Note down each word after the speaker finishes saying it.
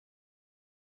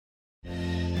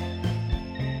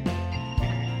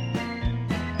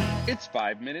It's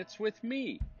 5 minutes with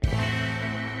me.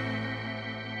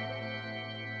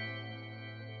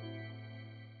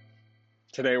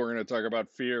 Today we're going to talk about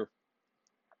fear.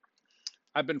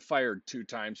 I've been fired 2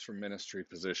 times from ministry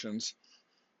positions.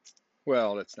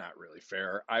 Well, that's not really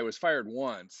fair. I was fired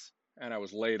once and I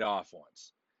was laid off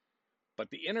once.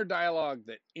 But the inner dialogue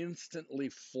that instantly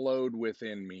flowed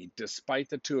within me,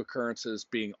 despite the two occurrences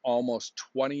being almost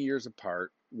 20 years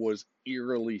apart, was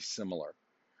eerily similar.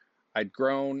 I'd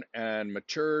grown and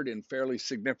matured in fairly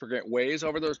significant ways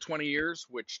over those 20 years,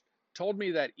 which told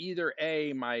me that either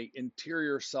A, my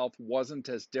interior self wasn't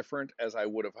as different as I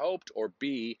would have hoped, or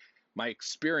B, my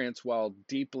experience, while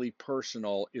deeply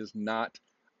personal, is not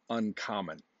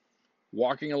uncommon.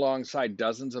 Walking alongside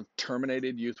dozens of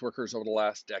terminated youth workers over the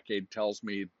last decade tells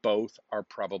me both are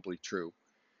probably true.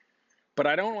 But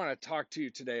I don't want to talk to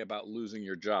you today about losing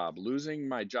your job. Losing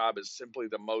my job is simply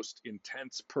the most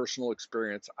intense personal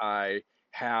experience I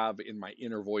have in my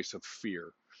inner voice of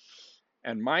fear.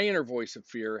 And my inner voice of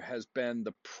fear has been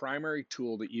the primary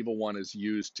tool the evil one has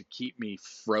used to keep me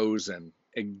frozen,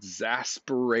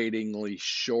 exasperatingly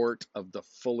short of the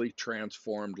fully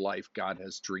transformed life God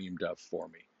has dreamed of for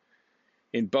me.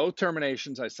 In both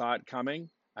terminations, I saw it coming.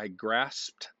 I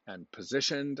grasped and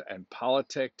positioned and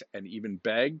politicked and even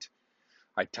begged.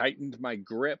 I tightened my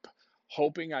grip,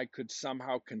 hoping I could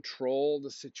somehow control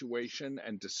the situation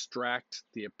and distract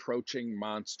the approaching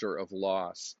monster of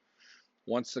loss.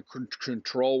 Once the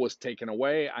control was taken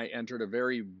away, I entered a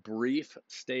very brief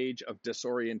stage of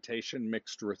disorientation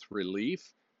mixed with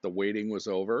relief. The waiting was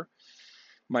over.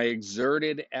 My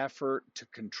exerted effort to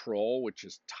control, which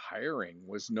is tiring,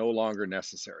 was no longer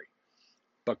necessary.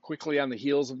 But quickly on the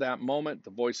heels of that moment,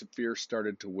 the voice of fear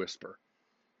started to whisper,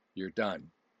 "You're done.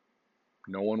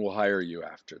 No one will hire you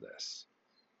after this.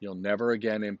 You'll never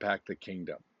again impact the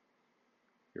kingdom.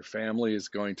 Your family is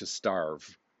going to starve."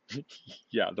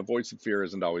 Yeah, the voice of fear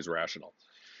isn't always rational.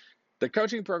 The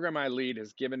coaching program I lead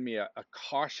has given me a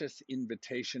cautious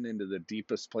invitation into the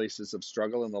deepest places of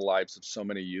struggle in the lives of so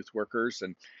many youth workers.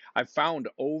 And I've found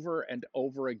over and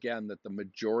over again that the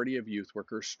majority of youth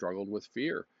workers struggled with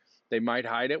fear. They might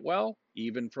hide it well,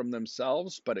 even from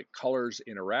themselves, but it colors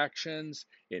interactions,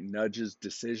 it nudges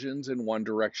decisions in one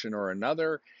direction or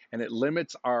another, and it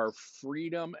limits our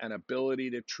freedom and ability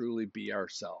to truly be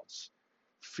ourselves.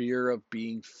 Fear of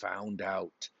being found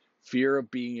out, fear of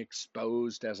being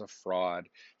exposed as a fraud,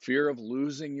 fear of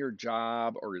losing your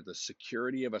job or the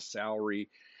security of a salary,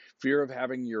 fear of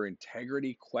having your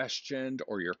integrity questioned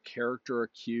or your character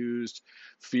accused,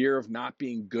 fear of not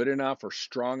being good enough or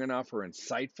strong enough or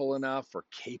insightful enough or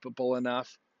capable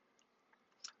enough.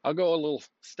 I'll go a little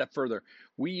step further.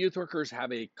 We youth workers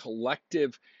have a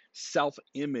collective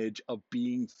self-image of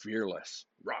being fearless.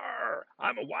 Rawr,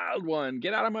 I'm a wild one.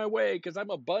 Get out of my way because I'm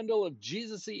a bundle of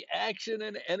Jesus-y action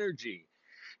and energy.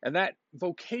 And that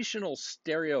vocational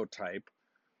stereotype,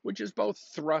 which is both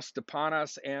thrust upon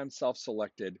us and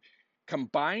self-selected,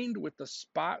 combined with the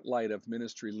spotlight of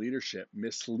ministry leadership,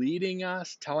 misleading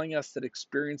us, telling us that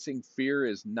experiencing fear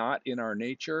is not in our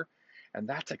nature, and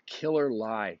that's a killer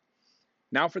lie.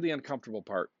 Now for the uncomfortable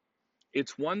part.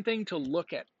 It's one thing to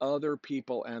look at other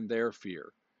people and their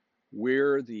fear.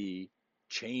 We're the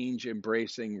change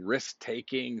embracing, risk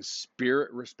taking,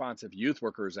 spirit responsive youth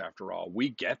workers, after all. We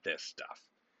get this stuff.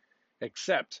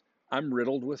 Except I'm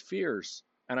riddled with fears,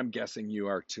 and I'm guessing you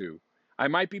are too. I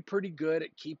might be pretty good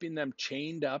at keeping them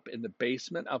chained up in the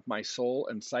basement of my soul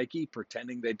and psyche,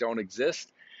 pretending they don't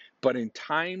exist. But in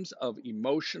times of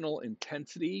emotional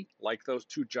intensity, like those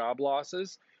 2 job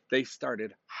losses, they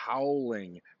started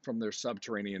howling from their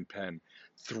subterranean pen,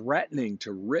 threatening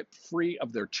to rip free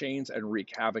of their chains and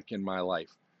wreak havoc in my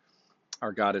life.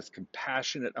 Our God is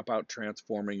compassionate about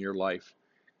transforming your life.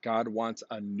 God wants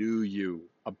a new you,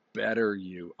 a better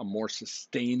you, a more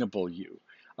sustainable you,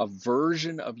 a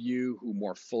version of you who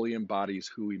more fully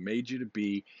embodies who He made you to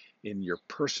be in your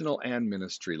personal and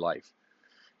ministry life.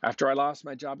 After I lost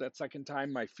my job that second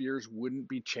time, my fears wouldn't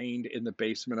be chained in the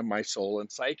basement of my soul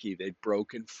and psyche. They'd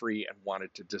broken free and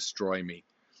wanted to destroy me.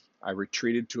 I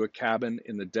retreated to a cabin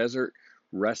in the desert,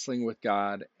 wrestling with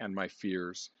God and my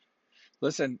fears.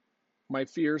 Listen, my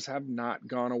fears have not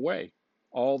gone away.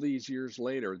 All these years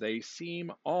later, they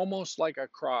seem almost like a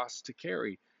cross to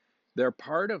carry. They're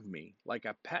part of me, like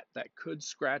a pet that could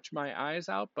scratch my eyes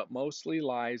out, but mostly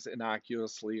lies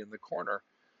innocuously in the corner.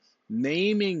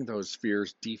 Naming those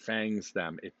fears defangs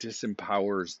them, it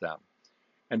disempowers them.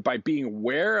 And by being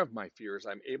aware of my fears,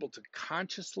 I'm able to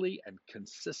consciously and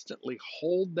consistently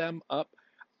hold them up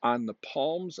on the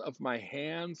palms of my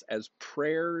hands as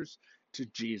prayers to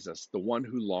Jesus, the one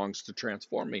who longs to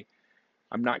transform me.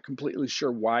 I'm not completely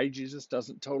sure why Jesus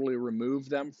doesn't totally remove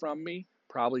them from me.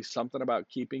 Probably something about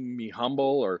keeping me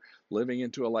humble or living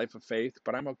into a life of faith,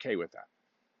 but I'm okay with that.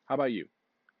 How about you?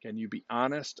 Can you be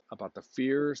honest about the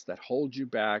fears that hold you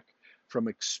back from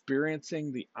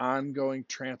experiencing the ongoing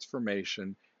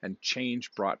transformation and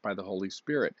change brought by the Holy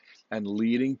Spirit and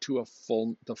leading to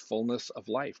the fullness of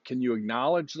life? Can you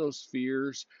acknowledge those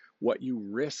fears, what you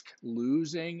risk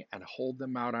losing, and hold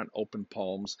them out on open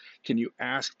palms? Can you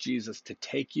ask Jesus to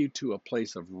take you to a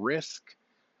place of risk,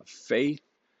 of faith,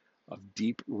 of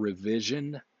deep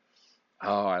revision?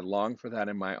 Oh, I long for that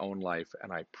in my own life,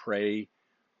 and I pray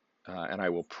and I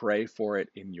will pray for it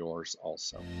in yours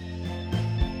also.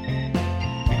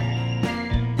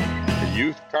 The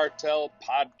Youth Cartel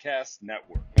Podcast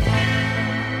Network.